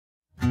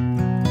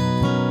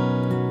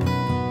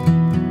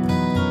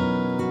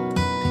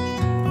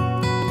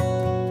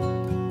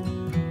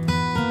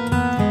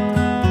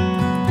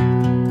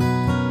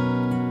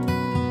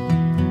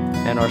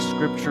our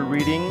scripture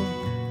reading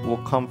will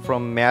come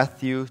from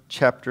Matthew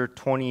chapter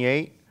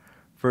 28,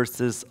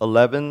 verses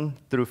 11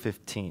 through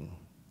 15.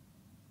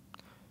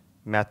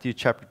 Matthew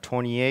chapter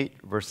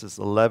 28, verses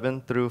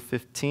 11 through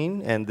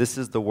 15, and this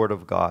is the word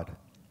of God.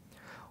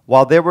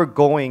 While they were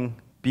going,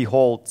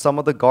 behold, some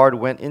of the guard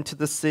went into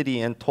the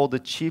city and told the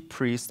chief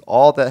priests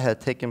all that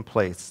had taken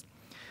place.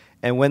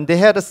 And when they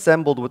had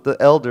assembled with the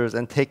elders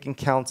and taken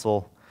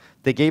counsel,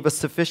 they gave a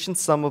sufficient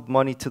sum of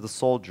money to the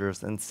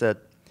soldiers and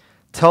said,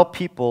 "Tell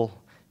people,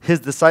 his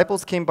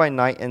disciples came by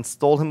night and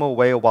stole him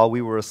away while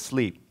we were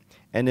asleep.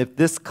 And if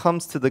this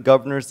comes to the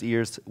governor's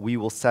ears, we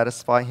will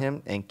satisfy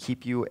him and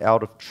keep you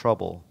out of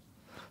trouble."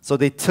 So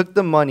they took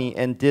the money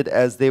and did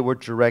as they were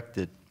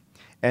directed.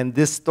 And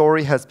this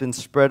story has been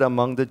spread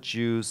among the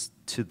Jews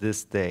to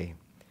this day.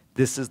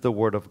 This is the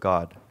word of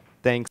God.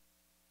 Thanks.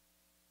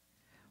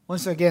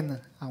 Once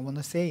again, I want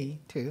to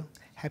say too,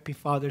 Happy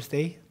Father's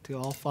Day to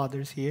all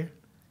fathers here.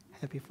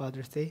 Happy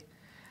Father's Day.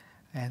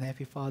 And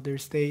Happy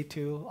Father's Day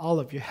to all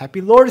of you.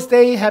 Happy Lord's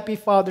Day, Happy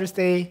Father's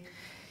Day.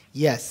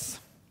 Yes.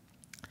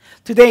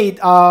 Today,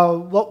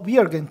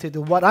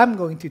 what I'm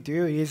going to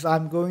do is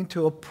I'm going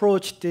to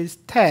approach this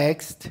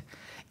text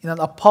in an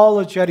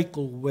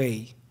apologetical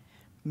way,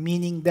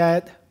 meaning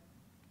that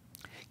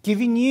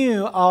giving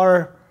you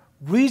our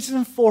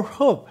reason for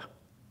hope,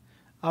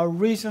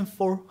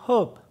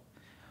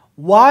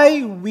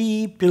 why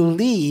we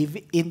believe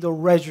in the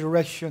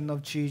resurrection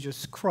of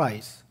Jesus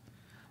Christ.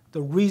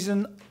 The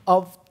reason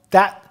of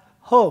that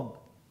hope,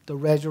 the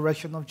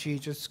resurrection of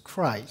Jesus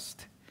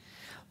Christ.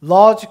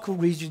 Logical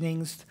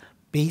reasonings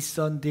based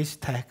on this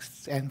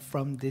text and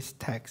from this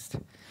text.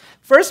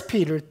 1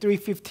 Peter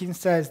 3:15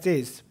 says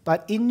this,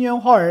 "But in your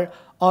heart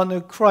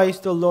honor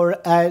Christ the Lord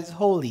as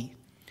holy,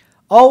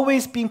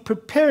 always being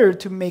prepared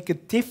to make a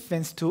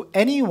defense to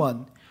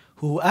anyone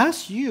who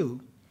asks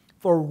you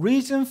for a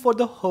reason for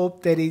the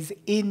hope that is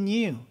in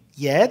you,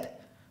 yet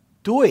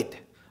do it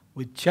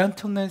with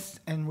gentleness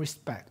and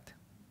respect."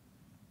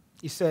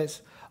 It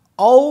says,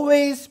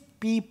 always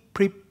be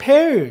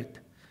prepared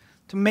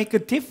to make a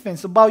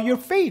defense about your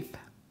faith.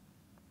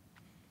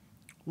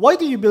 Why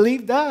do you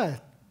believe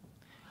that?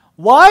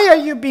 Why are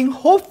you being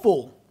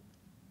hopeful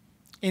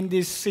in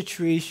this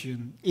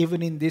situation,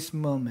 even in this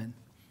moment?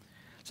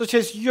 Such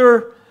as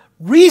your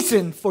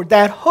reason for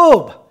that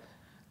hope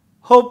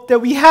that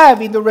we have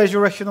in the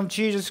resurrection of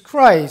Jesus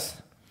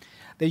Christ.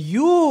 That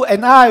you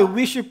and I,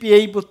 we should be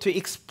able to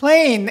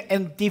explain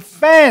and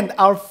defend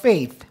our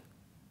faith.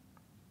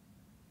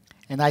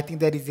 And I think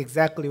that is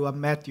exactly what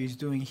Matthew is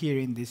doing here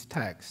in this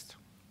text.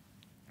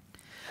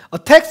 A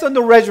text on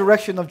the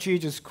resurrection of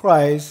Jesus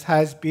Christ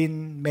has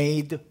been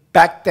made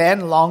back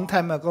then, long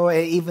time ago,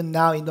 and even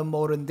now in the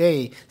modern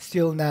day,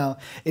 still now.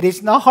 It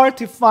is not hard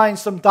to find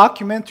some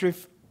documentary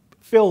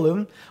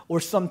film or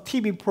some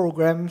TV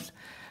programs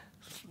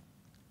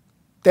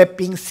that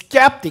being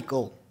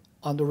skeptical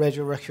on the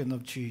resurrection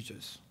of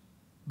Jesus,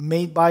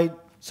 made by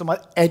some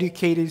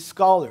educated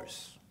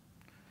scholars.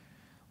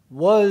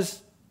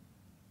 Was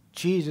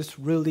Jesus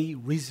really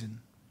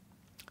risen?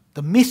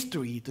 The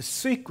mystery, the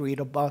secret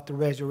about the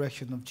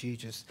resurrection of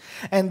Jesus.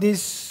 And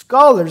these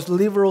scholars,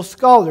 liberal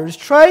scholars,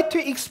 try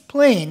to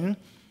explain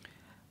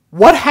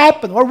what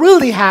happened, what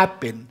really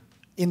happened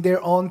in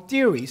their own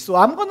theory. So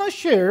I'm going to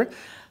share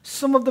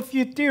some of the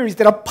few theories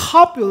that are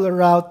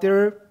popular out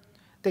there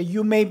that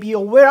you may be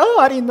aware. Oh,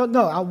 I didn't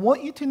know. I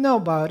want you to know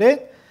about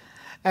it.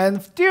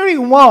 And theory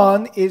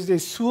one is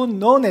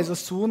known as a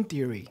swoon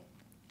theory,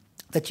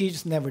 that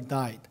Jesus never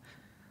died.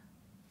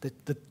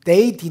 That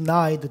they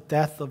deny the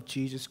death of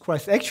Jesus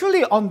Christ.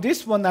 Actually, on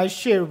this one I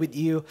shared with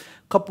you a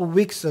couple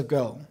weeks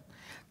ago.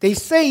 They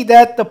say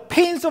that the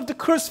pains of the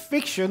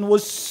crucifixion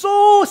was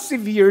so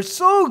severe,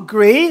 so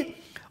great,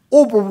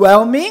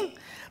 overwhelming,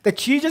 that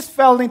Jesus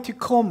fell into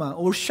coma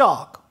or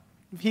shock.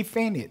 He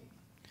fainted.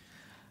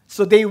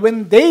 So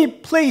when they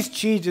placed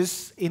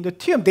Jesus in the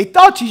tomb, they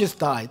thought Jesus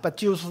died, but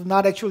Jesus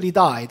not actually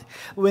died.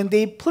 When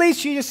they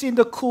placed Jesus in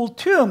the cool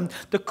tomb,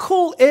 the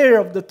cool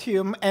air of the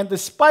tomb and the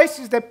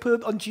spices that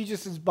put on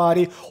Jesus'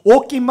 body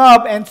woke him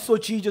up, and so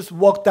Jesus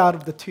walked out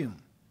of the tomb.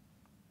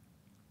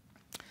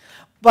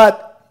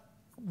 But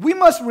we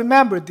must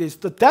remember this.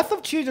 The death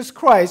of Jesus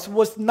Christ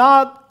was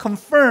not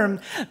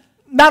confirmed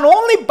not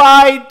only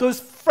by those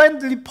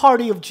friendly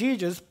party of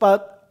Jesus,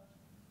 but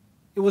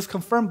it was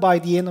confirmed by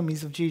the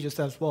enemies of Jesus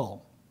as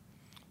well.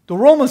 The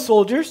Roman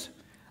soldiers,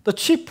 the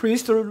chief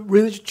priests,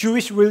 the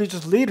Jewish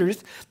religious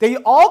leaders, they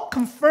all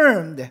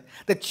confirmed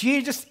that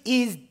Jesus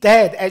is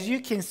dead, as you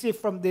can see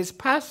from this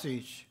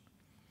passage.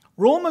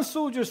 Roman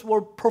soldiers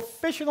were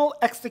professional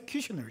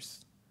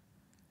executioners.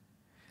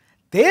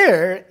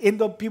 There, in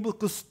the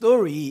biblical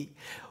story,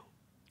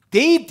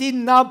 they did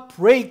not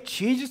break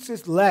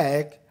Jesus'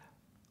 leg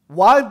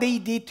while they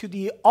did to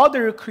the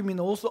other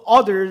criminals,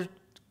 other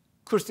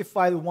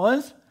crucified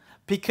ones,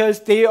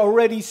 because they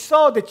already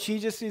saw that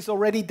Jesus is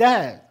already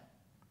dead.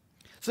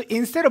 So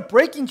instead of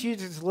breaking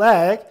Jesus'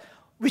 leg,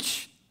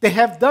 which they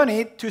have done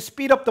it to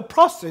speed up the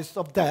process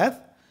of death,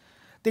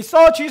 they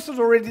saw Jesus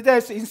already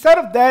dead. So instead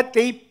of that,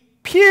 they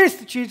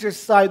pierced Jesus'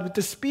 side with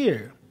the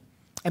spear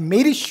and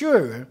made it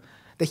sure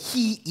that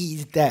he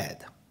is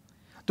dead.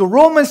 The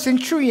Roman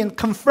centurion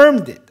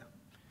confirmed it.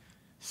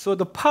 So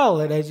the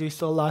Pilate, as we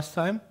saw last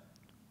time,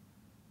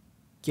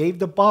 gave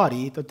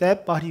the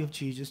dead body of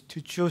Jesus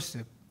to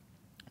Joseph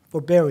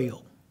for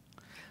burial.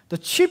 The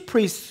chief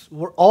priests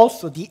were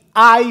also the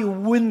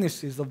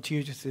eyewitnesses of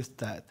Jesus'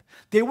 death.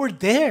 They were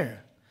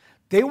there.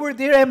 They were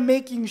there and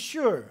making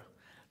sure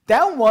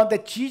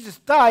that Jesus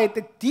died,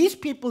 that these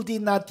people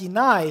did not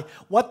deny.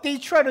 What they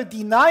tried to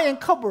deny and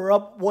cover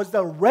up was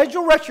the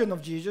resurrection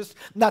of Jesus,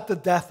 not the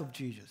death of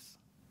Jesus.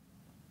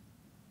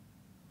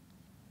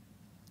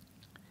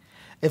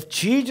 If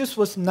Jesus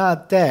was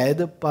not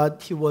dead,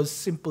 but he was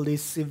simply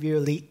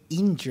severely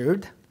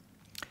injured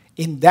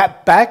in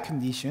that bad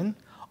condition,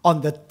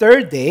 on the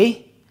third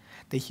day,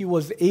 that he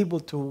was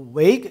able to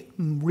wake,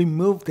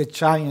 remove the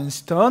giant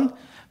stone,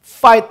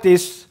 fight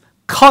these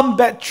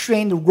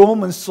combat-trained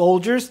Roman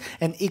soldiers,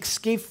 and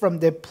escape from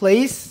their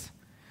place,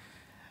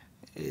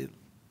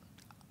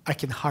 I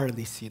can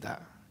hardly see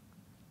that.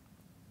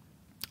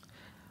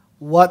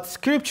 What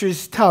Scripture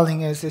is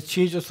telling us is that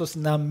Jesus was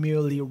not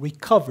merely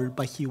recovered,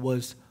 but he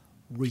was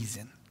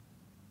risen.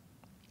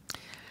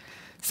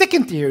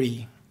 Second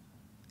theory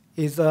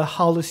is a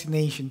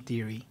hallucination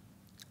theory.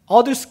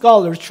 Other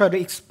scholars try to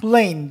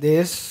explain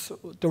the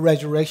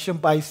resurrection,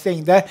 by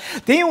saying that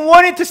they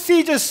wanted to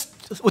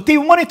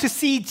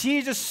see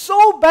Jesus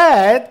so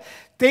bad,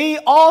 they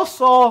all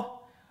saw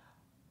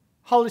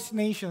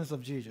hallucinations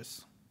of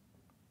Jesus.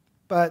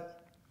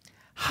 But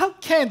how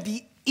can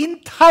the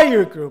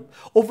entire group,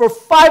 over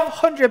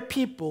 500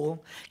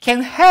 people,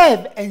 can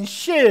have and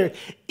share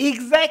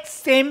exact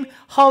same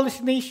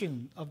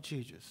hallucination of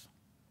Jesus?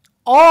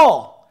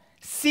 All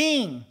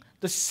seeing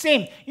the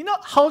same. You know,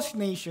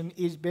 hallucination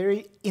is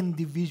very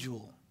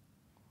individual.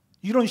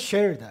 You don't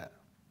share that.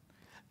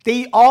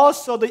 They all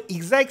saw the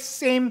exact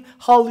same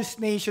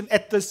hallucination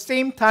at the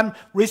same time,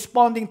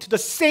 responding to the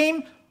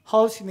same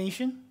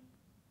hallucination.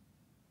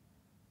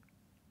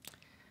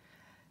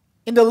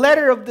 In the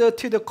letter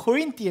to the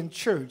Corinthian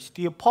church,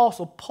 the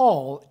Apostle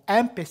Paul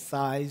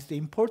emphasized the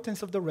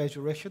importance of the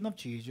resurrection of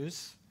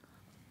Jesus,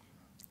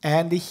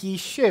 and he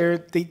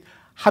shared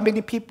how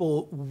many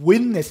people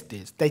witnessed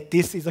this, that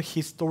this is a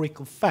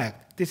historical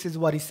fact. This is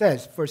what he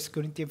says, 1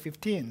 Corinthians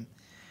 15.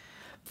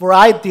 For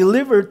I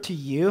delivered to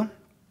you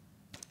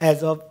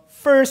as of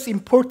first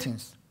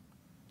importance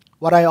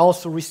what I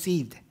also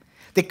received,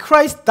 that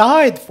Christ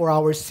died for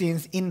our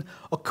sins in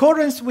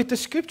accordance with the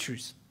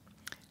Scriptures,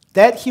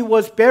 that he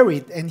was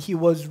buried and he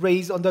was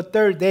raised on the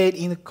third day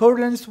in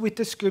accordance with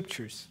the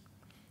Scriptures,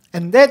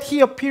 and that he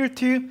appeared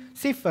to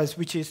Cephas,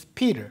 which is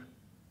Peter,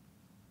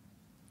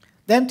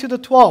 then to the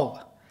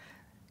 12.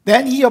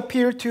 Then he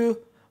appeared to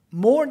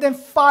more than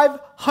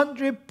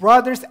 500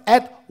 brothers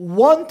at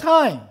one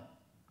time.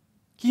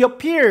 He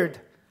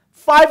appeared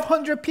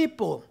 500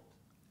 people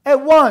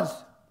at once,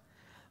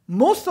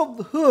 most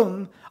of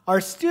whom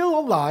are still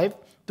alive,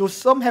 though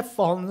some have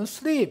fallen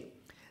asleep.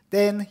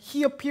 Then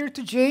he appeared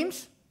to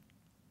James,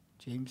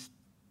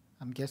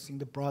 I'm guessing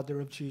the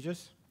brother of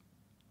Jesus,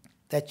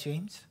 that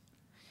James.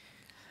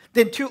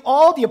 Then to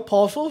all the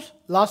apostles,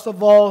 last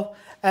of all,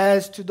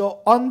 as to the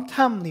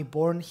untimely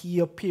born, he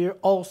appeared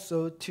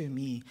also to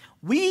me.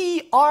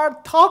 We are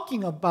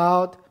talking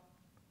about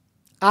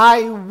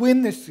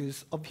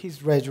eyewitnesses of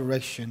his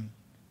resurrection.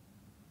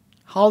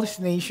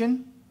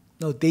 Hallucination?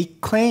 No, they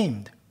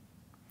claimed.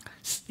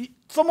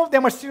 Some of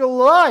them are still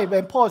alive,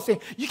 and Paul is saying,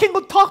 you can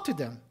go talk to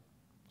them.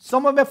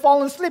 Some of them have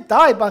fallen asleep,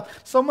 died, but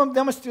some of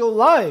them are still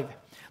alive.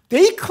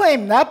 They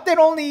claim not that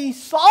only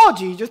saw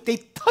Jesus, they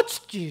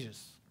touched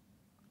Jesus.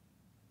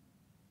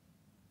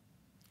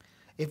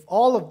 If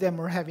all of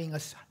them are having a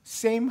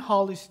same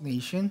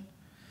hallucination,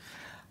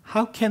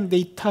 how can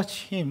they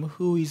touch him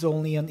who is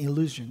only an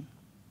illusion?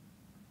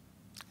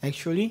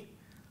 Actually,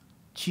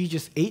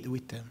 Jesus ate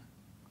with them.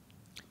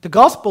 The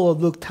Gospel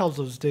of Luke tells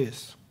us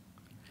this.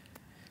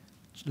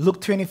 Luke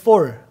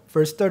 24,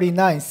 verse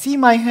 39. See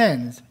my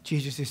hands,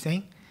 Jesus is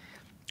saying,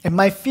 and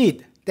my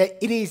feet, that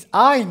it is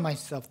I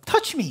myself.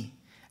 Touch me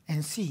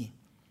and see.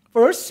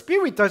 For our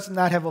spirit does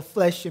not have a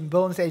flesh and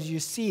bones as you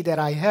see that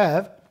I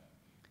have.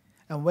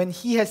 And when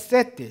he had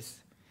said this,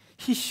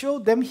 he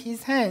showed them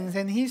his hands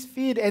and his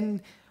feet,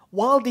 and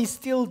while they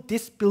still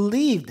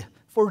disbelieved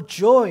for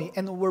joy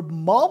and were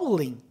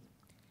marveling,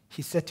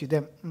 he said to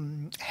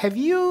them, have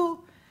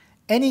you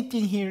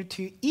anything here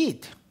to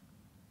eat?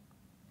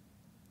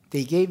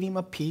 They gave him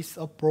a piece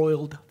of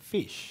broiled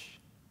fish.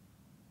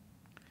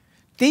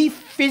 They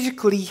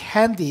physically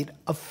handed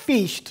a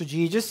fish to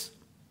Jesus,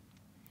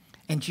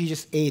 and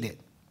Jesus ate it.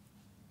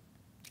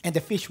 And the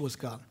fish was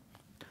gone.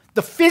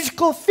 The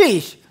physical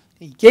fish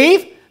he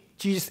gave,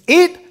 Jesus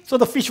ate, so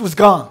the fish was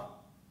gone.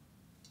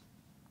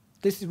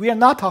 We are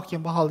not talking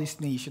about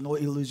hallucination or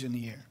illusion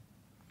here.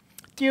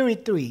 Theory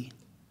 3.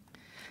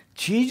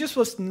 Jesus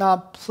was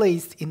not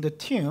placed in the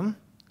tomb,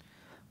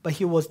 but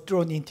he was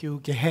thrown into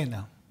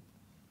Gehenna.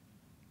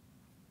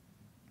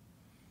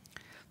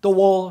 The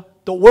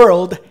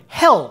world,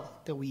 hell,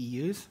 that we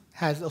use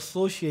has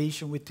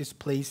association with this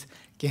place,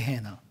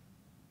 Gehenna.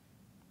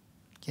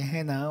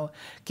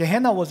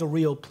 Gehenna was a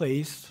real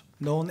place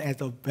known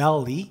as a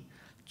valley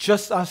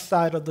just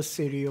outside of the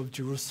city of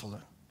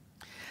Jerusalem.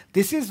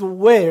 This is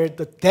where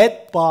the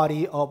dead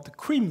body of the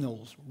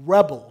criminals,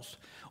 rebels,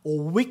 or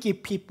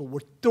wicked people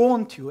were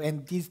thrown to,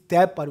 and these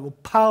dead bodies were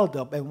piled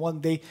up, and one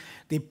day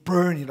they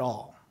burn it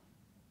all.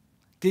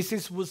 This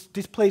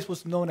place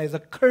was known as a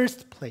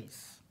cursed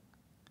place.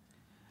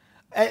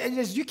 And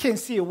as you can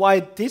see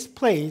why this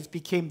place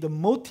became the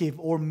motive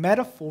or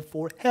metaphor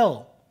for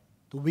hell.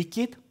 The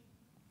wicked,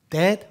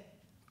 dead,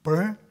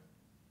 burned.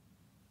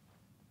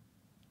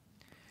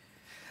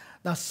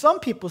 Now, some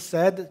people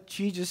said that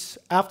Jesus,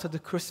 after the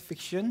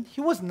crucifixion, he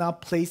was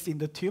not placed in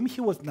the tomb.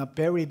 He was not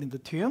buried in the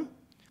tomb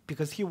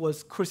because he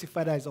was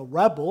crucified as a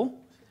rebel.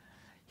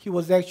 He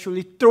was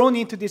actually thrown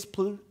into this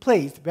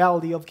place,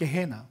 Valley of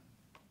Gehenna.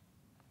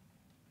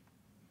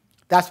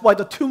 That's why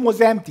the tomb was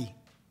empty.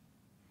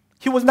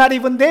 He was not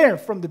even there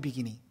from the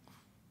beginning.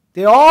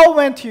 They all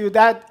went to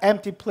that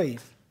empty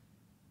place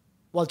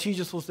while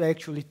Jesus was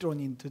actually thrown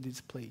into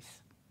this place.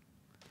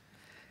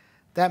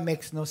 That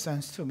makes no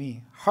sense to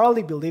me.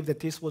 Hardly believe that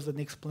this was an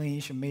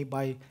explanation made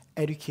by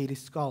educated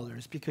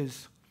scholars,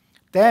 because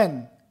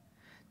then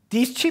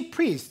these chief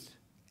priests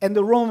and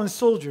the Roman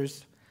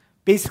soldiers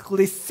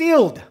basically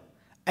sealed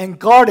and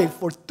guarded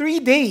for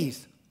 3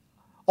 days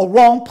a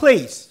wrong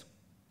place.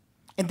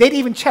 And they didn't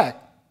even check.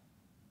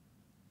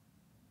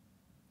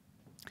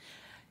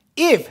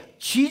 If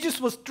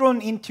Jesus was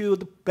thrown into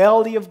the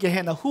belly of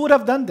Gehenna, who would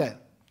have done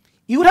that?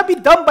 It would have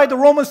been done by the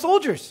Roman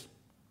soldiers.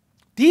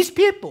 These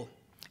people.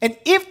 And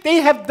if they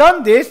have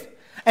done this,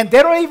 and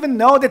they don't even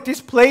know that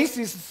this place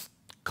is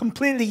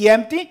completely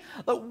empty,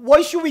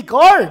 why should we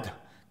guard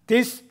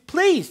this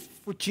place?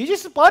 For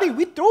Jesus' body,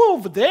 we throw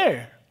over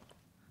there.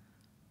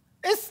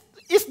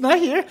 It's not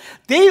here.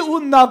 They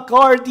would not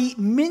guard the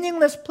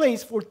meaningless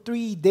place for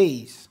 3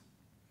 days.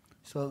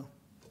 So,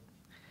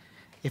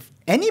 if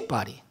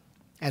anybody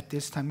at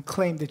this time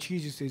claimed that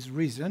Jesus is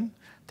risen,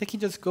 they can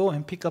just go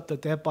and pick up the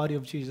dead body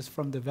of Jesus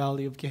from the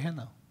valley of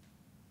Gehenna.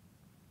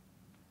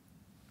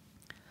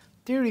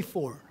 Theory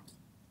 4.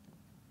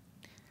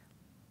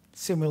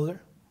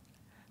 Similar.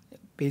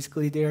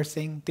 Basically, they are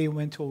saying they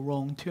went to a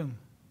wrong tomb.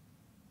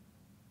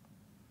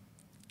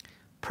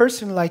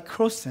 Person like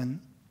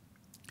Crossan,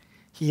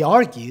 he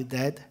argued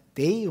that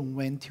they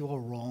went to a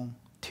wrong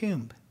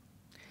tomb.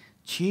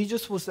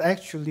 Jesus was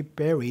actually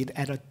buried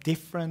at a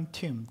different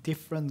tomb,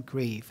 different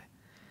grave.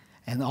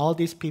 And all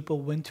these people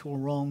went to a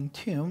wrong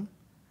tomb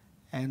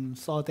and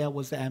saw that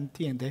was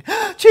empty, and they,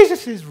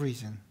 Jesus is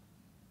risen.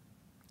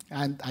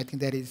 And I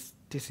think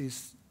this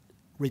is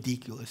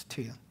ridiculous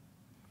too.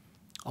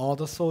 All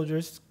the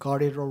soldiers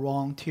guarded a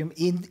wrong tomb.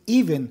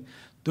 Even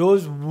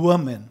those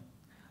women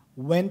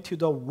went to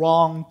the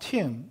wrong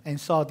tomb and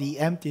saw the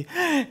empty,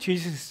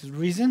 Jesus is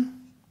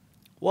risen.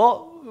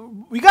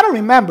 Well, we got to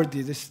remember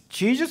this.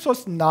 Jesus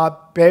was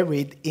not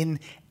buried in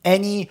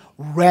any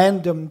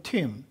random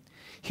tomb.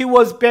 He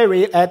was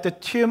buried at the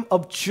tomb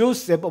of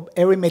Joseph of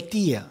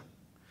Arimathea,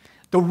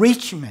 the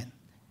rich man,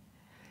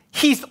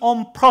 his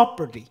own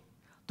property.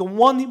 The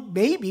one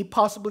maybe,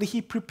 possibly,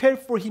 he prepared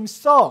for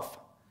himself.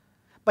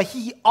 But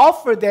he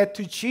offered that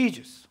to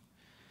Jesus.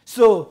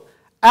 So,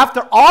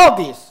 after all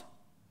this,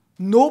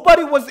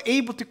 nobody was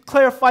able to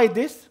clarify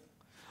this.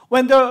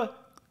 When the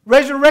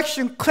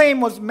resurrection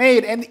claim was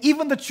made, and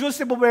even the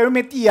Joseph of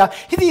Arimathea,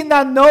 he did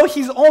not know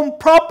his own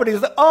property.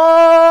 He's like,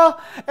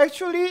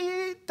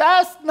 actually,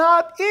 that's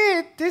not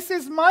it. This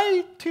is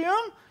my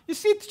tomb. You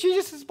see,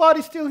 Jesus' body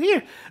is still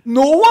here.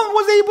 No one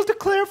was able to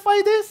clarify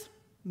this.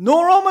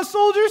 No Roman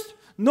soldiers.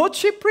 No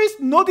chief priest,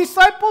 no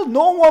disciple,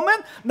 no woman,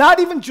 not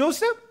even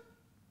Joseph.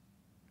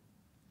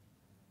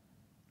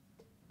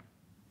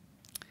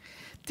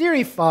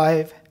 Theory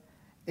 5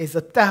 is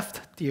a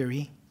theft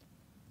theory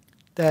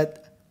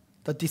that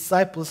the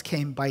disciples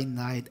came by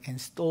night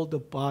and stole the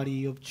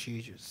body of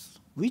Jesus,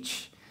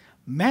 which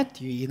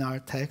Matthew in our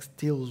text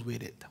deals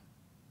with it.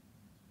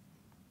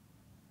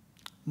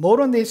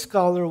 Modern day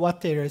scholar,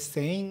 what they are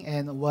saying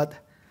and what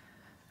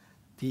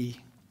the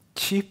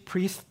chief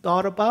priest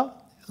thought about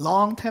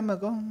long time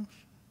ago,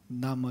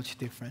 not much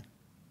different.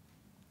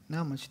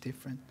 Not much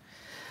different.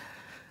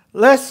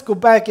 Let's go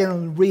back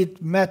and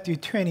read Matthew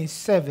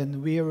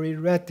 27. We already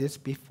read this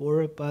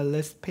before, but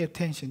let's pay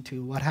attention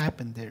to what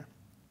happened there.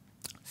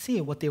 See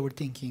what they were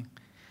thinking.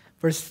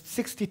 Verse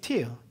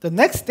 62. The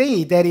next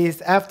day, that is,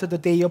 after the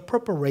day of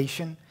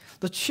preparation,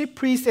 the chief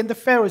priests and the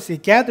Pharisees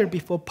gathered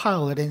before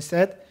Pilate and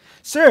said,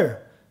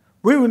 Sir,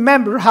 we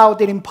remember how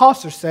the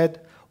impostor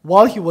said,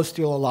 while he was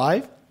still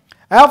alive,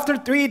 after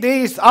 3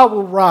 days I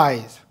will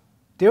rise.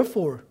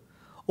 Therefore,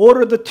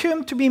 order the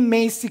tomb to be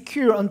made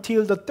secure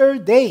until the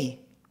 3rd day,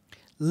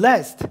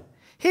 lest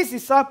his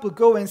disciples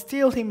go and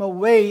steal him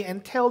away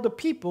and tell the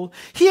people,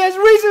 he has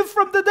risen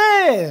from the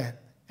dead.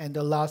 And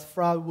the last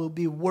fraud will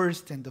be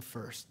worse than the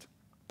first.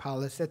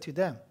 Pilate said to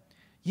them,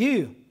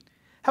 you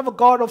have a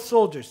guard of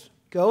soldiers.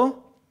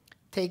 Go,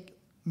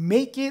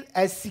 make it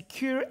as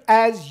secure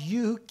as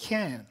you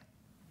can.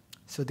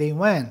 So they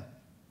went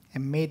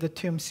and made the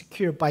tomb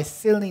secure by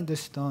sealing the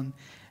stone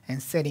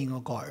and setting a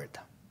guard.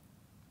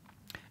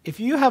 If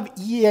you have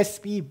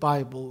ESV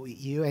Bible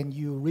with you and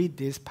you read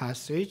this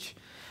passage,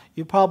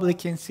 you probably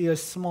can see a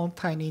small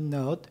tiny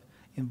note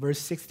in verse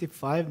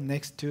 65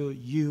 next to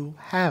 "you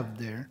have"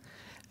 there.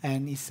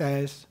 And it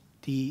says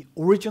the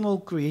original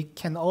Greek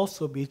can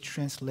also be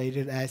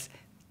translated as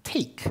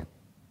 "take."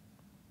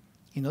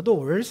 In other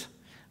words,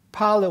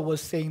 Pilate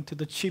was saying to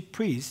the chief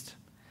priest,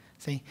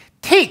 saying,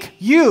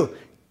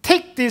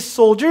 take these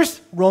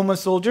soldiers, Roman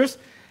soldiers,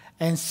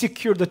 and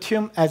secure the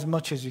tomb as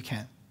much as you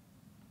can.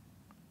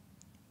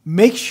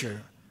 Make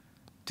sure,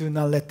 do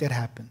not let that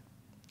happen.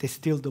 They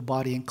steal the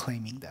body and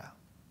claiming that.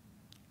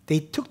 They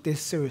took this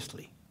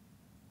seriously.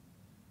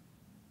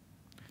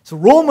 So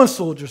Roman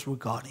soldiers were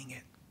guarding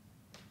it.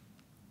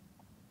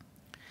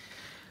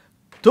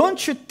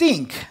 Don't you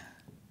think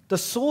the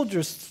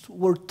soldiers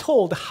were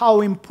told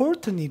how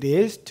important it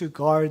is to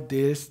guard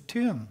this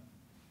tomb?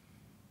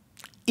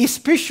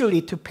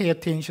 Especially to pay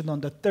attention on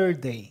the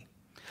third day.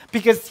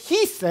 Because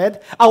he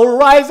said, I will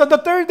rise on the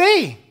third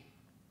day.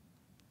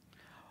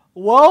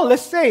 Well,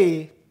 let's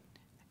say,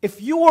 if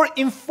you were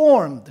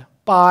informed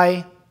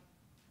by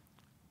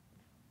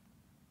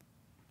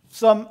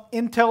some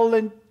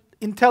intelligent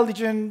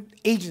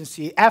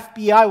agency,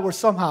 FBI, or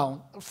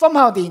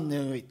somehow they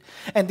knew it,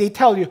 and they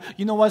tell you,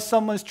 you know what,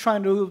 someone's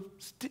trying to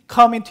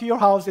come into your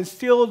house and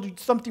steal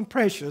something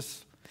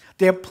precious.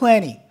 They're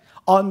planning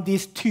on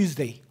this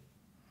Tuesday.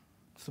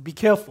 So be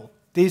careful,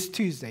 this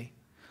Tuesday.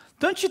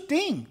 Don't you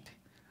think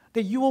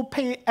that you will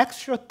pay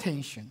extra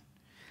attention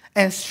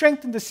and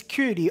strengthen the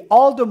security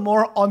all the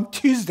more on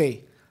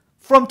Tuesday,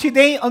 from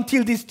today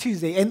until this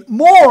Tuesday, and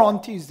more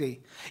on Tuesday?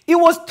 It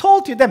was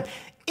told to them,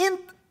 in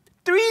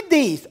 3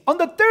 days, on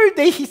the third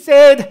day, he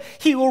said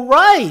he will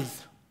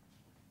rise.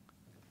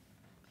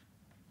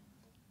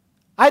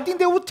 I think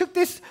they would take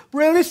this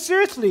really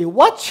seriously.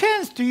 What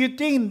chance do you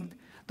think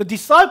the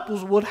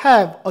disciples would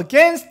have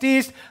against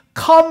these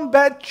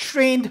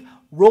combat-trained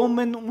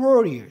Roman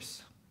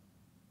warriors?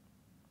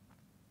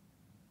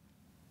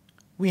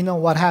 We know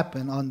what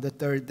happened on the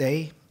third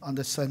day, on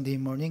the Sunday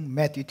morning.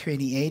 Matthew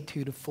 28,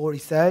 2-4,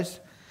 it says,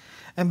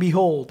 and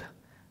behold,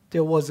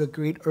 there was a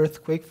great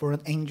earthquake, for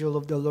an angel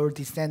of the Lord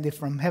descended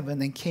from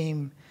heaven and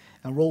came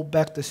and rolled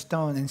back the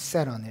stone and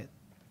sat on it.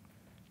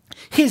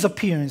 His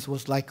appearance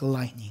was like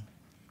lightning,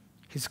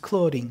 his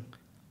clothing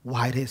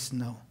white as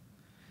snow.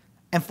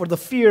 And for the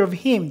fear of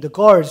him, the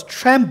guards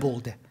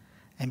trembled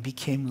and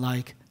became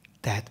like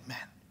dead men.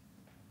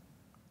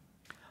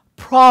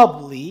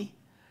 Probably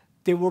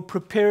they were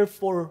prepared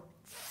for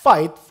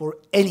fight for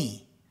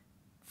any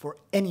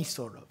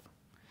sort of.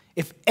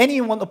 If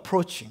anyone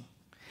approaching,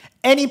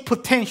 any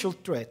potential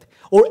threat,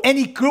 or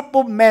any group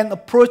of men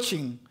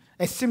approaching,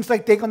 it seems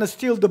like they're going to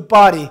steal the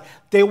body,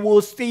 they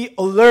will stay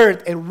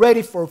alert and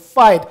ready for a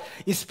fight,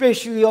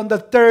 especially on the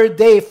third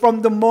day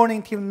from the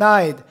morning till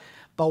night.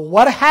 But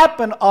what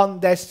happened on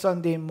that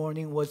Sunday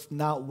morning was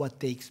not what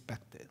they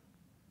expected.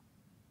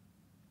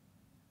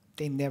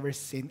 They never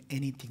seen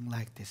anything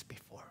like this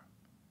before.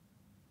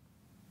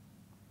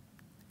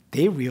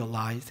 They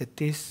realized that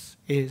this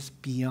is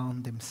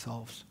beyond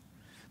themselves.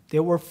 They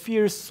were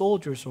fierce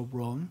soldiers of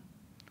Rome,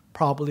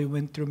 probably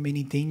went through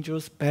many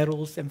dangerous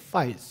battles and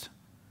fights.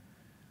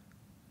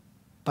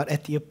 But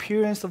at the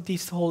appearance of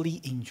this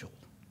holy angel,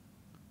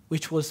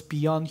 which was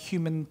beyond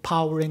human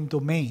power and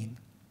domain,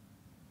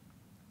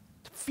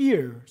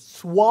 fear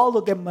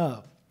swallowed them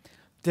up.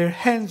 Their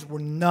hands were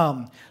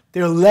numb.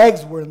 Their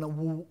legs were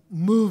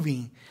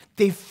moving.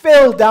 They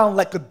fell down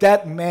like a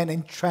dead man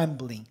and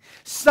trembling.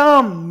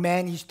 Some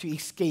managed to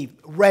escape,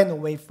 ran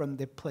away from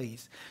the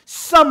place.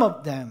 Some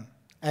of them,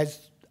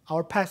 as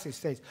our passage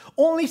says,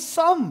 only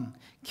some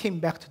came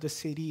back to the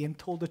city and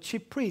told the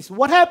chief priests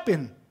what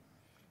happened.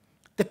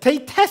 That they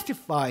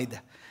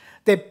testified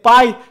that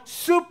by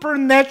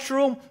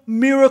supernatural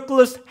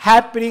miracles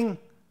happening,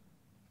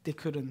 they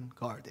couldn't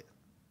guard it.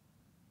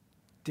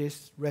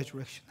 This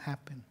resurrection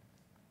happened.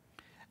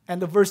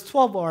 And the verse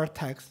 12 of our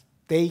text,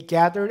 they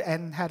gathered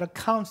and had a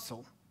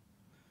council,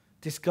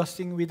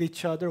 discussing with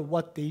each other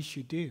what they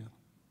should do.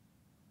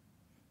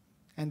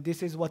 And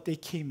this is what they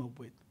came up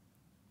with.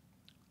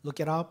 Look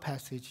at our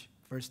passage,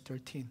 verse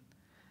 13.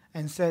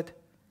 And said,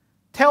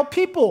 tell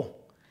people,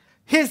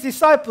 his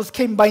disciples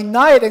came by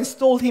night and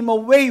stole him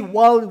away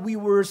while we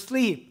were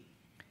asleep.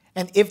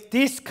 And if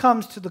this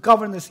comes to the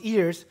governor's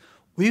ears,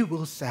 we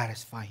will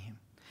satisfy him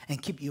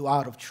and keep you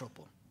out of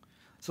trouble.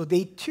 So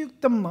they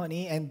took the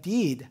money and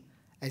did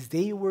as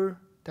they were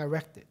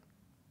directed.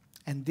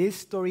 And this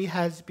story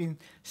has been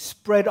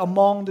spread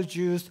among the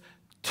Jews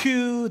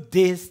to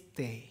this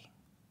day.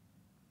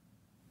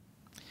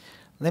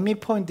 Let me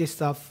point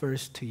this out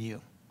first to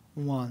you.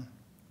 1,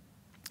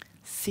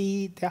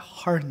 see the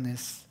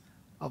hardness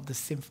of the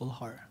sinful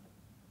heart.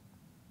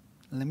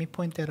 Let me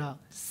point that out.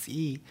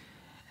 See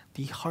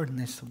the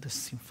hardness of the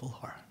sinful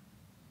heart.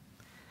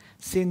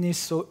 Sin is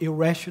so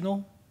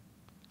irrational,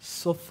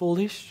 so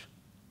foolish.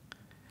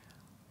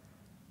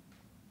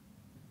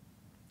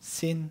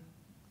 Sin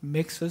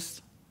makes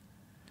us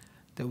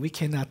that we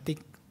cannot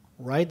think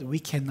right, we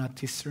cannot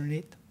discern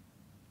it.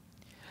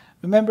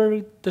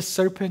 Remember the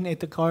serpent at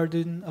the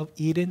Garden of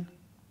Eden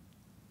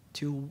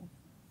to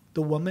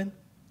the woman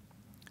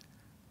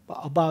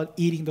about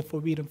eating the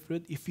forbidden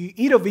fruit? If you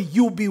eat of it,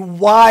 you'll be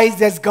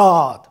wise as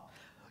God.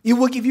 It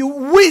will give you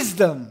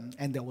wisdom.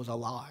 And that was a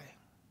lie.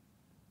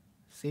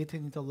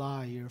 Satan is a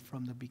liar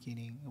from the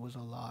beginning. It was a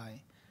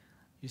lie.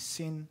 You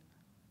sin,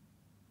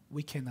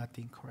 we cannot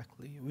think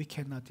correctly. We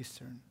cannot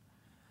discern.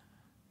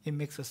 It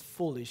makes us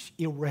foolish,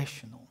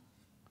 irrational.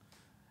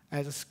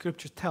 As the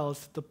scripture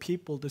tells, the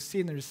people, the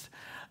sinners,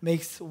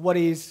 makes what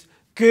is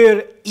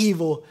good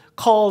evil,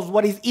 calls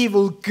what is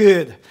evil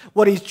good,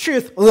 what is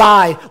truth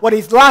lie, what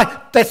is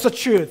lie, that's the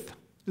truth.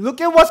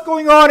 Look at what's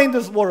going on in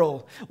this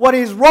world. What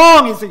is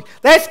wrong is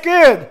that's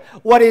good.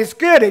 What is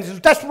good is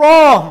that's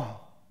wrong.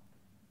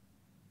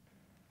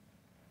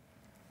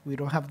 We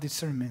don't have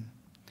discernment.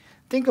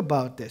 Think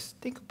about this.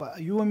 Think about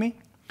you and me.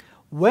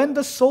 When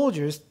the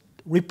soldiers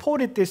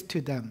reported this to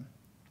them,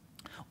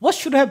 what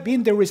should have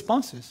been their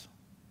responses?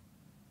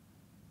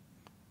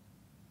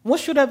 What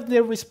should have been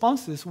their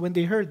responses when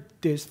they heard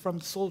this from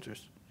the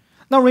soldiers?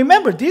 Now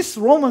remember, these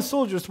Roman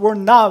soldiers were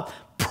not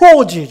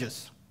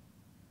pro-Jesus.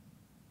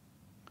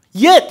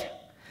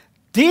 Yet,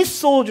 these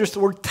soldiers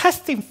were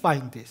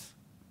testifying this.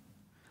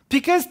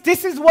 Because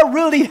this is what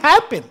really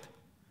happened.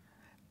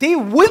 They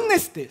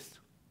witnessed this.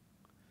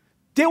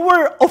 They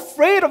were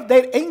afraid of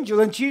that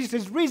angel, and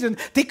Jesus' reason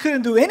they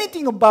couldn't do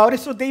anything about it,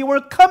 so they were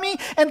coming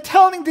and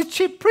telling the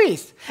chief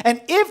priests. And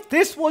if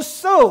this was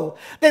so,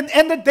 then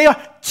and that they are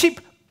chief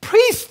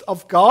priests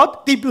of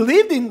God, they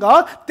believed in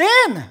God,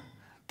 then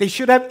they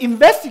should have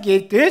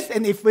investigated this,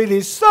 and if it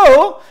is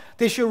so,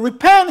 they should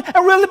repent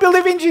and really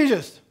believe in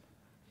Jesus.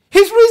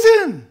 His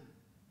reason.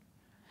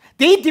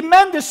 They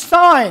demand a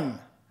sign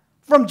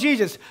from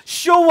Jesus.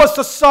 Show us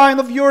a sign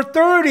of your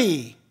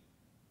authority.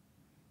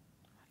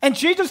 And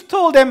Jesus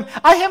told them,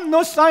 I have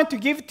no sign to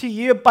give to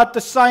you but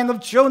the sign of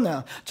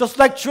Jonah. Just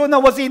like Jonah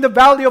was in the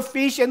valley of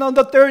fish, and on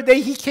the third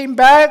day he came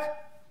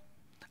back.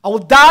 I will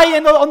die,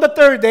 and on the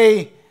third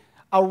day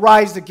I'll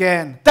rise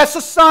again. That's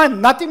a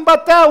sign, nothing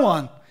but that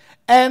one.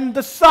 And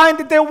the sign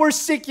that they were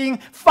seeking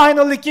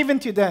finally given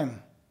to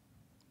them.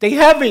 They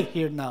have it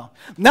here now.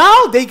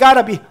 Now they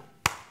gotta be.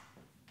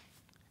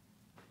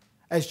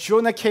 As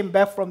Jonah came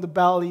back from the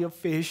belly of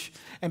fish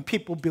and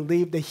people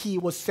believed that he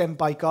was sent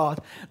by God,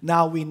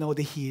 now we know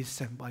that he is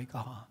sent by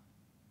God.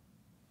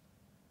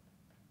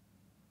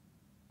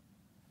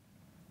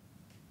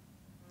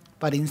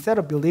 But instead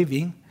of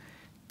believing,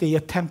 they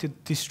attempt to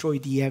destroy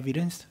the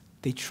evidence.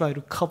 They try to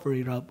cover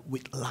it up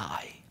with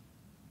lie.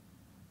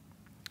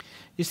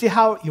 You see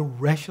how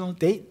irrational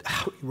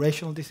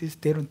this is?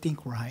 They don't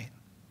think right.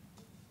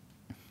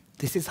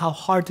 This is how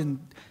hardened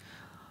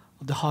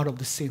the heart of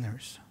the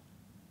sinners.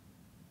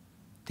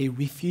 They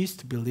refuse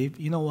to believe.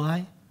 You know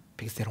why?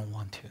 Because they don't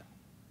want to.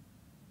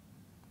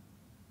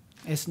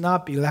 It's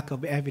not a lack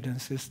of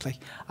evidence. It's like,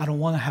 I don't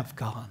want to have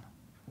God.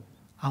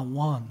 I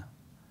want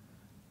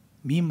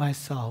me,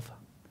 myself,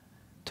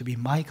 to be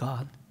my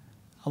God.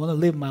 I want to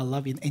live my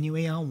life in any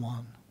way I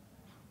want.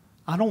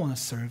 I don't want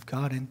to serve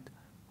God and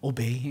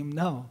obey Him.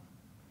 No.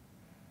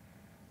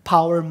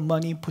 Power,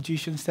 money,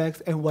 position,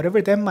 sex, and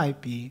whatever that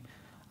might be,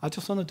 I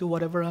just want to do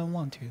whatever I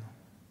want to.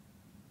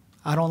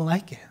 I don't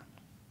like it.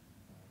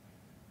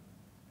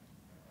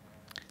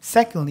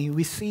 Secondly,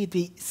 we see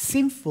the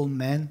sinful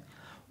men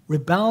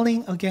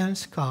rebelling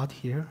against God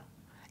here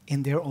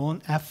in their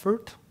own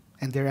effort,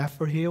 and their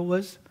effort here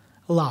was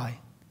a lie.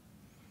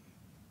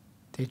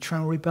 They try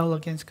to rebel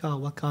against God,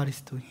 what God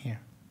is doing here.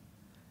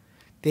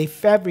 They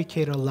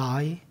fabricate a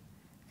lie,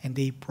 and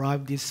they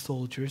bribe these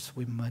soldiers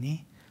with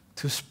money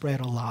to spread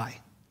a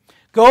lie.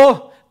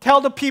 Go tell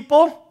the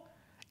people,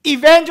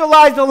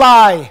 evangelize the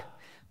lie.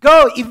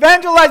 Go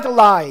evangelize the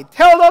lie.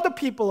 Tell other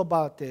people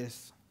about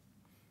this.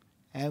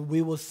 And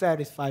we will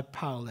satisfy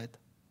Pilate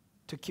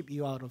to keep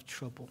you out of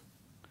trouble.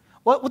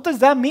 What does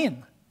that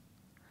mean?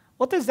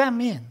 What does that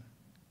mean?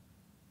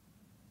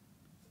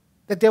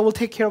 That they will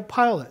take care of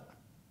Pilate.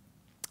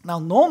 Now,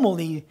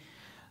 normally,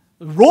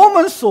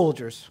 Roman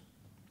soldiers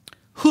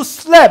who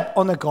slept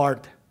on a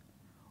guard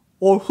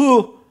or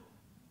who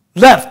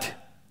left,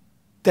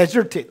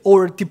 deserted,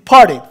 or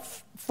departed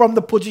from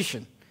the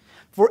position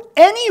for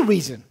any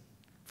reason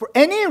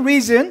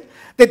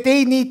that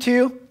they need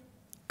to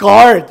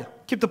guard,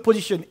 keep the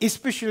position,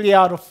 especially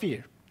out of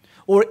fear.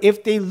 Or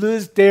if they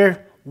lose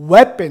their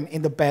weapon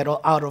in the battle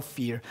out of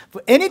fear.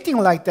 For anything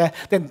like that,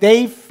 then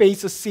they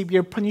face a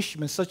severe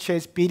punishment, such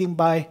as beating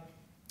by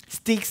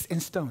sticks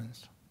and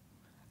stones.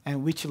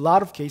 And which a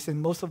lot of cases,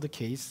 and most of the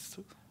cases,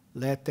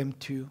 led them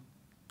to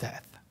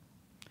death.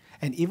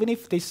 And even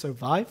if they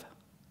survive,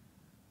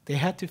 they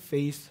had to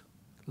face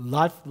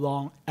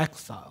lifelong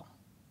exile.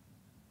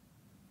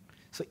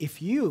 So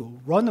if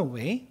you run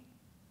away,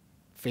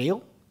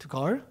 fail to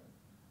guard,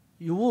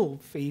 you will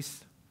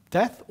face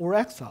death or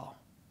exile.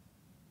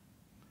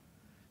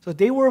 So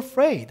they were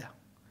afraid.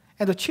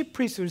 And the chief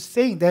priests were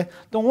saying that,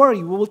 don't worry,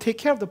 we will take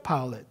care of the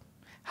Pilate.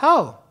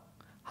 How?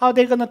 How are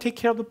they going to take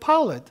care of the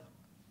Pilate?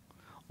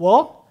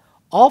 Well,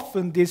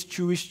 often these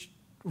Jewish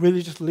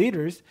religious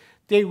leaders,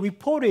 they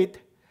reported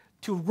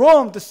to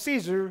Rome, the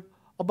Caesar,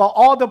 about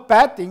all the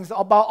bad things,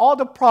 about all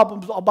the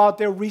problems about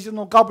their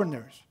regional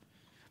governors.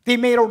 They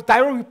made a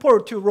direct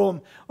report to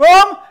Rome.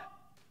 Rome,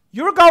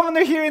 your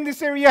governor here in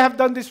this area have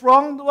done this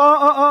wrong.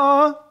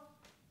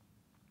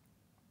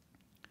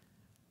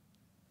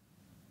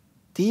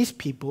 These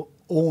people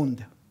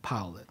owned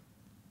Pilate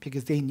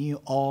because they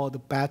knew all the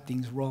bad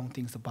things, wrong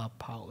things about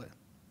Pilate.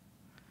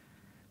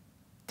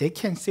 They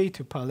can say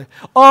to Pilate,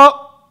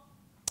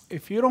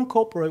 if you don't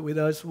cooperate with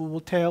us, we will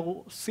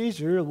tell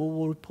Caesar, we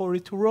will report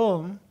it to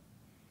Rome.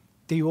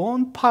 They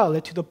owned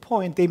Pilate to the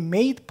point they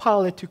made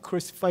Pilate to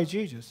crucify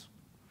Jesus.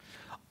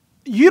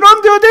 You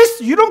don't do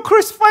this, you don't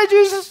crucify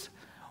Jesus,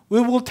 we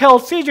will tell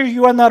Caesar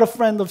you are not a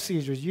friend of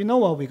Caesar's. You know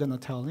what we're going to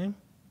tell him?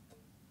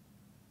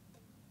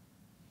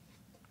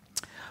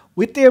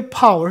 With their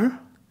power,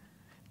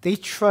 they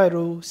try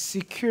to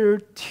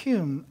secure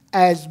him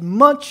as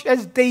much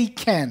as they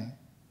can.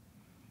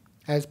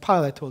 As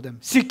Pilate told them,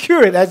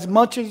 secure it as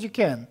much as you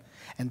can.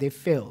 And they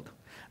failed.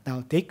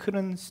 Now, they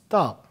couldn't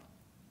stop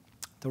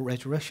the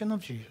resurrection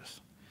of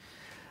Jesus.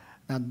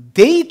 Now,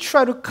 they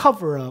try to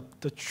cover up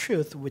the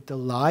truth with the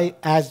lie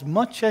as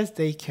much as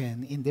they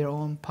can in their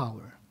own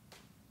power.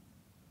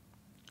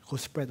 Go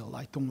spread the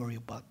lie. Don't worry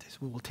about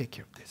this. We will take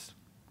care of this.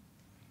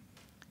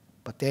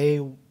 But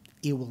it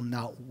will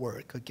not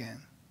work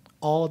again.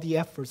 All the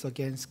efforts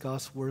against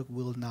God's work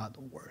will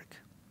not work.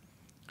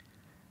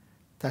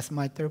 That's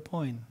my third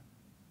point.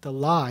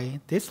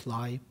 This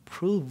lie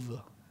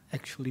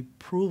actually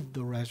proved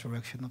the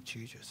resurrection of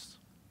Jesus.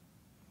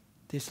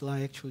 This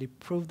lie actually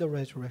proved the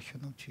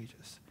resurrection of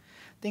Jesus.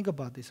 Think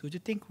about this. Would you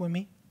think with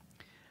me?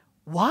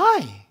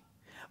 Why?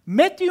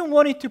 Matthew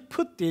wanted to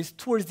put this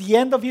towards the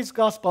end of his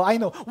gospel. I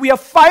know, we are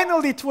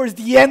finally towards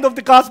the end of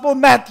the gospel of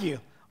Matthew,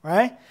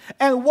 right?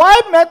 And why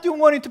Matthew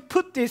wanted to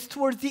put this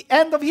towards the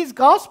end of his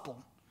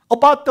gospel?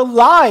 About the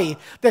lie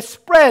that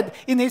spread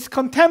in his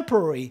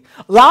contemporary,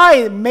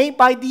 lie made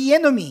by the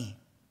enemy.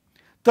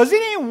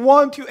 Doesn't he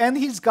want to end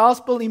his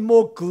gospel in a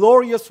more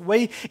glorious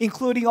way,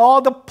 including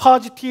all the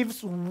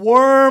positives,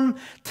 warm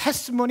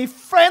testimony,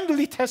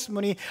 friendly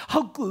testimony,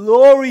 how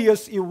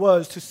glorious it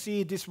was to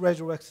see this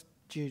resurrected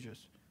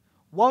Jesus?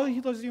 Why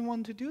does he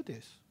want to do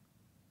this?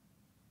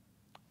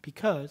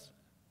 Because,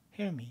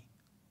 hear me,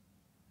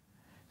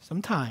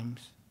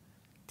 sometimes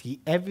the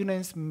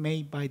evidence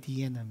made by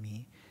the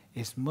enemy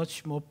is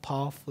much more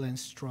powerful and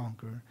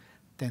stronger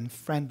than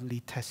friendly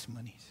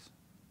testimonies.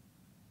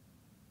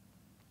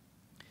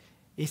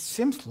 It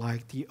seems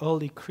like the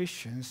early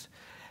Christians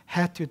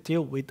had to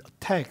deal with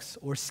attacks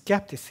or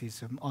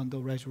skepticism on the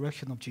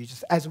resurrection of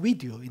Jesus as we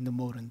do in the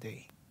modern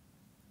day.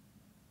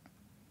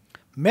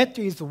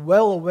 Matthew is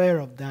well aware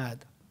of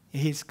that in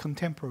his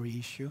contemporary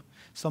issue.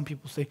 Some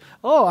people say,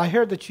 I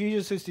heard that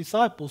Jesus'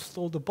 disciples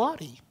stole the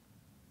body.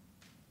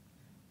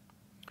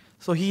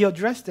 So he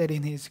addressed that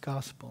in his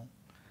gospel.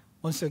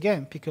 Once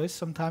again, because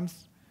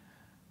sometimes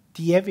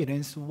the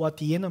evidence, what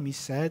the enemy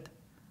said,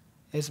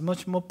 is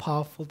much more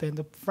powerful than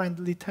the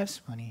friendly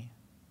testimony.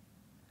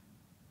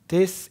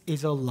 This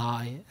is a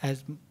lie,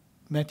 as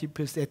Matthew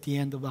puts at the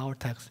end of our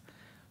text,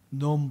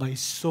 known by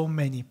so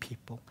many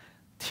people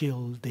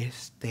till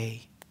this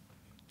day.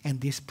 And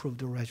this proved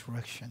the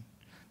resurrection.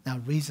 Now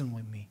reason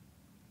with me.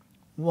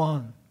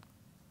 One,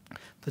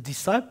 the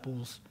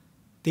disciples,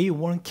 they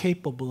weren't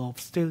capable of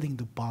stealing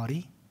the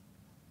body,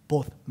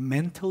 both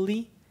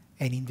mentally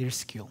and in their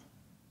skill.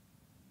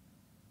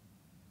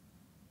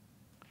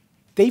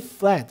 They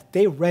fled.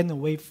 They ran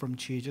away from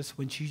Jesus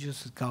when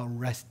Jesus got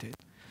arrested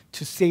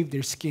to save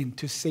their skin,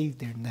 to save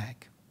their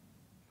neck,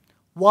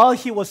 while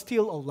he was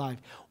still alive.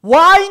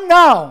 Why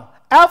now?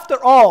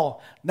 After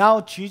all,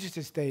 now Jesus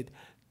is dead.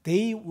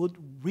 They would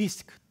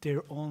risk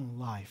their own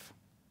life.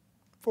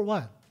 For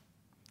what?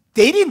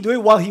 They didn't do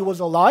it while he was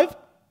alive.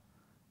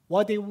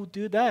 Why they would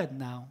do that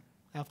now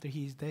after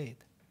he's dead?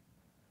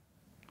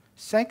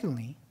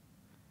 Secondly,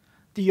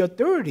 the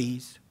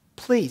authorities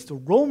placed the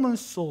Roman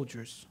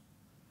soldiers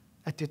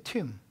at the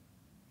tomb.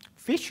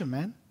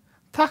 Fishermen,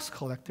 tax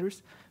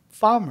collectors,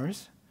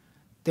 farmers,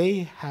 they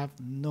have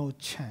no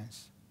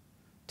chance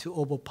to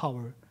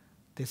overpower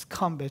these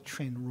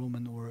combat-trained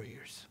Roman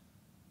warriors.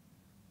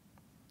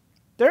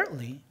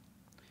 Thirdly,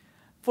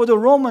 for the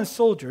Roman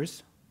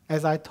soldiers,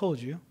 as I told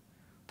you,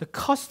 the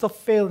cost of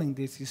failing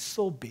this is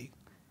so big,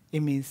 it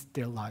means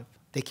their life.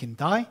 They can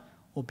die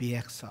or be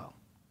exiled.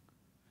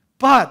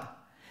 But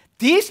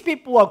these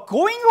people are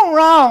going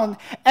around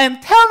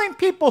and telling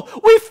people,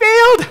 we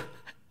failed!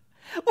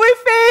 We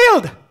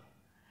failed!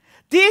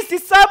 These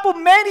disciples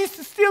managed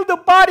to steal the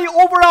body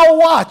over our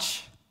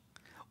watch.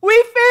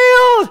 We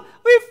failed!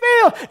 We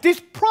failed! These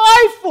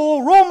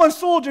prideful Roman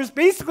soldiers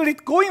basically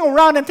going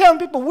around and telling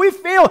people, we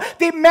failed.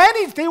 They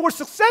managed, they were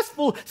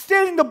successful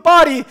stealing the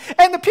body.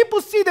 And the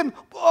people see them,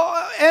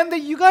 and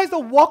you guys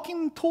are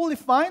walking totally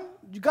fine.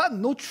 You got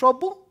no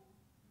trouble.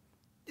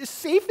 You're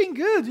safe and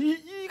good.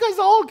 You guys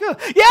are all good.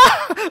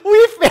 Yeah,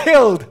 we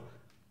failed.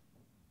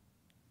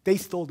 They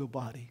stole the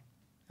body.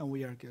 and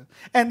we are good.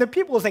 And the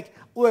people was like,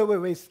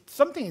 wait,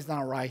 something is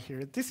not right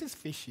here. This is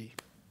fishy.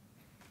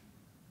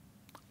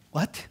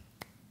 What?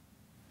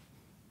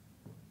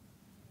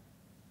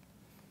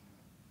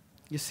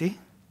 You see?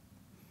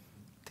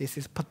 This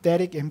is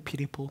pathetic and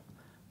pitiful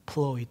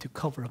ploy to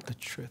cover up the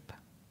truth.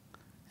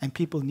 And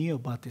people knew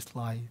about this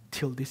lie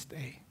till this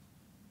day.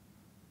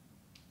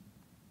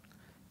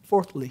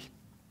 Fourthly,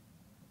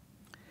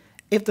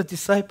 if the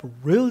disciple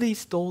really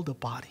stole the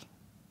body,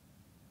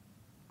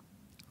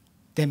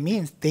 that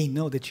means they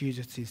know that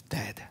Jesus is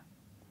dead.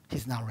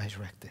 He's not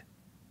resurrected.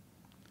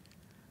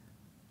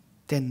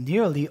 Then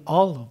nearly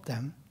all of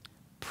them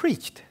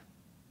preached,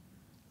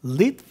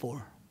 lived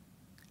for,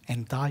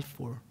 and died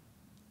for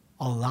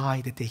a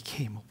lie that they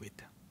came up with.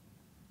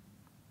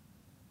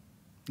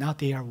 Now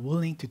they are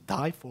willing to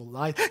die for a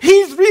lie.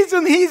 He's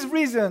risen, he's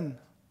risen.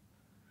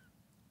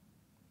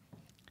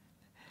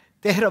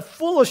 They had a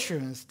full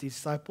assurance,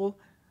 disciple,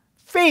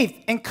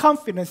 faith and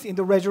confidence in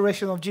the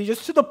resurrection of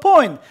Jesus to the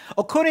point,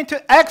 according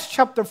to Acts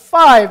chapter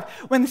 5,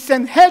 when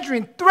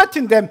Sanhedrin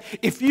threatened them,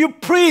 if you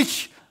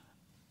preach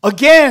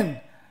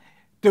again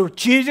that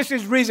Jesus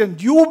is risen,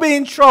 you will be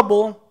in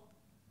trouble.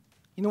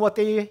 You know what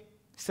they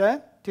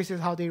said? This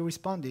is how they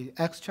responded.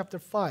 Acts chapter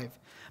 5.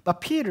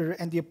 But Peter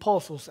and the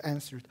apostles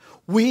answered,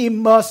 we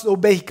must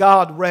obey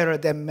God rather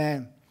than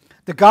man.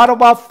 The God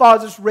of our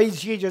fathers raised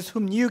Jesus,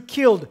 whom you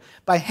killed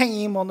by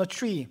hanging him on a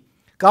tree.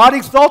 God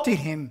exalted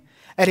him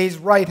at his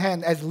right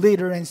hand as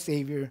leader and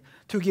savior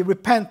to give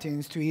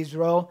repentance to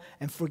Israel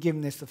and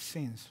forgiveness of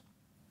sins.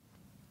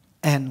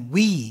 And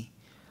we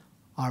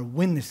are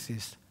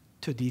witnesses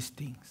to these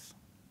things.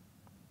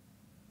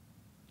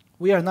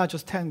 We are not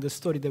just telling the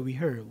story that we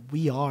heard.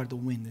 We are the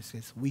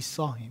witnesses. We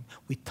saw him.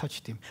 We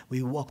touched him.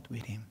 We walked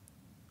with him.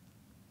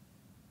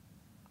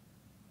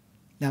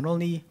 Not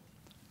only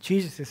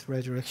Jesus'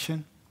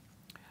 resurrection,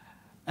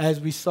 as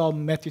we saw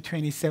in Matthew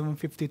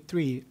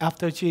 27:53,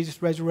 after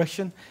Jesus'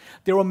 resurrection,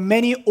 there were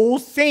many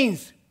old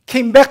saints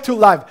came back to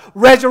life,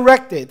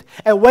 resurrected,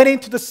 and went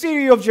into the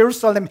city of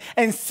Jerusalem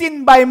and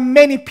seen by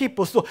many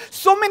people.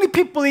 So many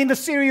people in the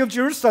city of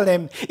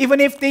Jerusalem, even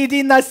if they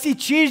did not see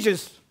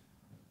Jesus,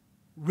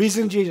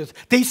 risen Jesus,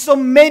 they saw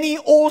many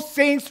old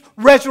saints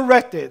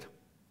resurrected,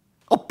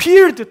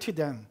 appeared to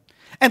them.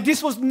 And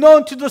this was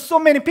known to so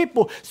many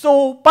people.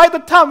 So by the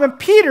time when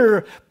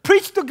Peter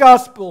preached the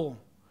gospel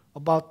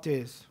about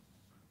this,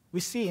 we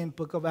see in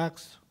book of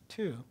Acts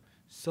 2,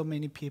 so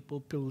many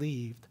people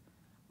believed,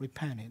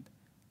 repented,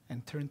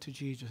 and turned to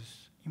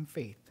Jesus in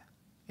faith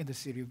in the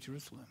city of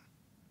Jerusalem.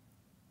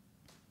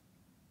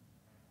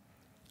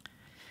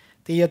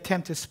 They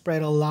attempt to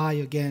spread a lie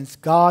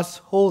against God's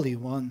Holy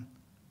One,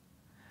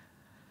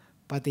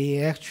 but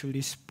they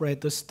actually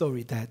spread the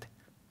story that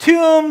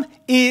tomb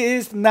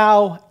is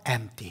now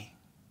empty.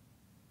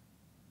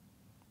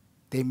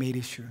 They made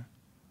it sure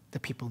the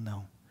people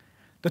know.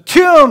 The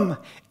tomb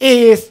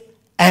is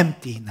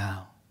empty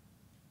now.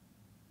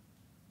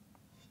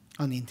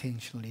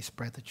 Unintentionally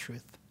spread the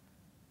truth.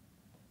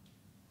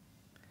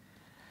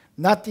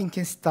 Nothing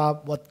can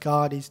stop what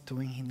God is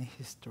doing in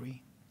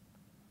history.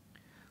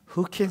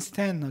 Who can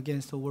stand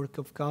against the work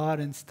of God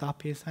and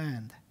stop his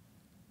hand?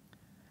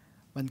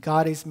 When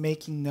God is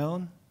making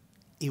known,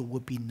 it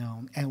will be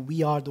known. And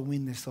we are the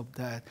witness of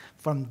that.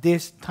 From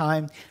this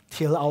time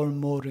till our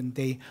modern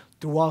day,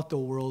 throughout the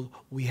world,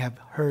 we have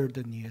heard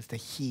the news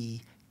that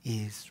he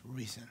is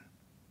risen.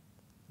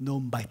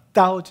 Known by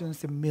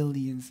thousands and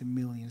millions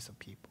of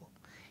people.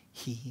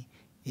 He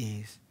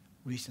is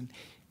risen.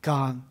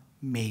 God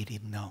made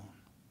it known.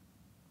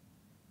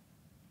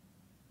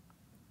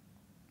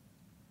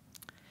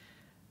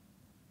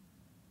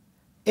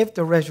 If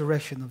the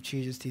resurrection of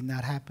Jesus did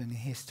not happen in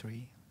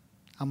history,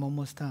 I'm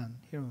almost done.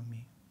 Hear with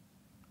me.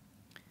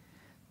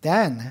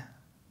 Then,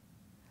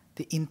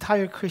 the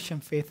entire Christian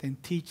faith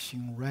and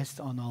teaching rests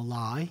on a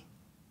lie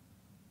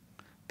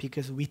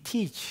because we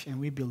teach and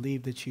we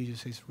believe that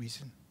Jesus is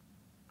risen.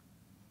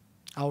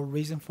 Our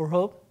reason for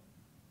hope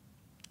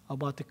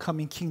about the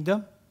coming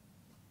kingdom,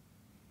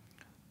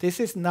 this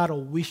is not a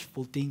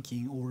wishful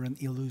thinking or an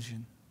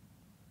illusion.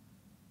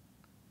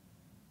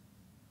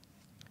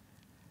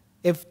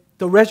 If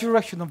the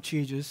resurrection of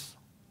Jesus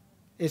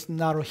is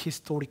not a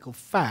historical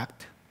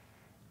fact,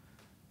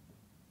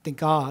 then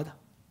God,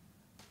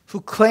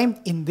 who claimed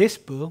in this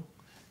book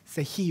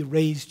that he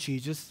raised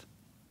Jesus,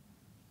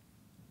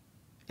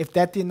 if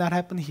that did not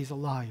happen, he's a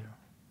liar.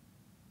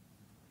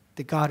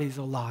 That God is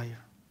a liar.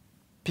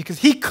 Because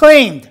he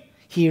claimed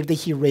here that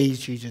he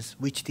raised Jesus,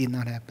 which did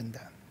not happen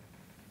then.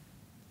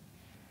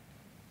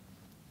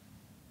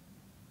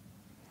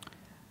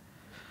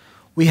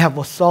 We have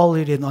a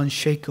solid and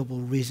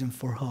unshakable reason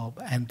for hope,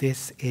 and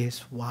this is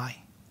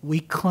why. We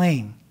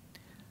claim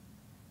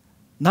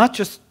not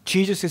just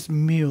Jesus is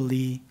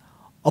merely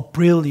a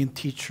brilliant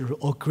teacher,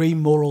 a great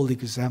moral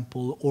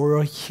example, or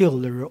a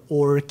healer,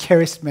 or a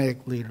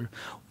charismatic leader.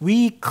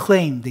 We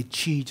claim that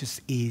Jesus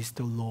is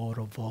the Lord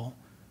of all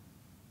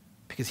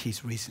because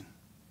he's risen.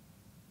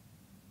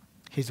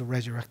 He's a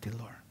resurrected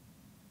Lord.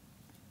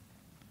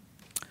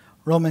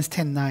 Romans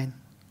 10:9.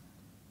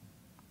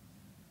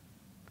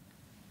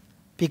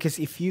 Because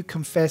if you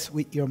confess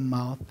with your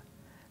mouth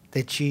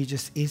that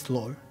Jesus is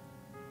Lord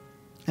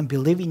and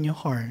believe in your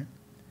heart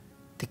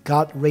that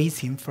God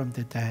raised him from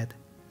the dead,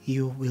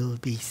 you will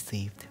be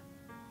saved.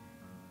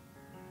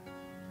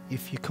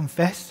 If you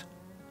confess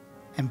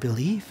and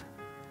believe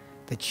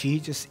that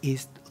Jesus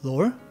is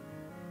Lord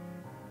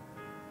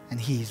and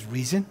he is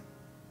risen,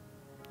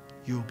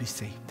 you will be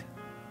saved.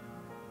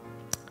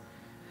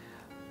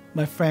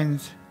 My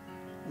friends,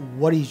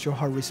 what is your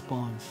heart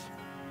response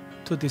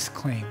to this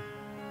claim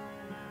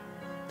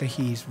that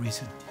he is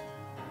risen?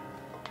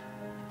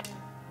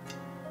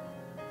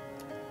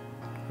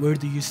 Where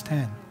do you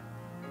stand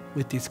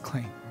with this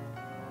claim?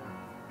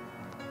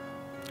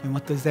 And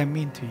what does that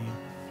mean to you?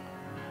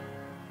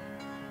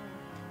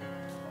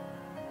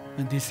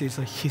 And this is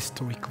a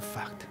historical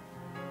fact.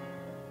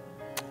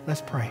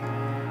 Let's pray.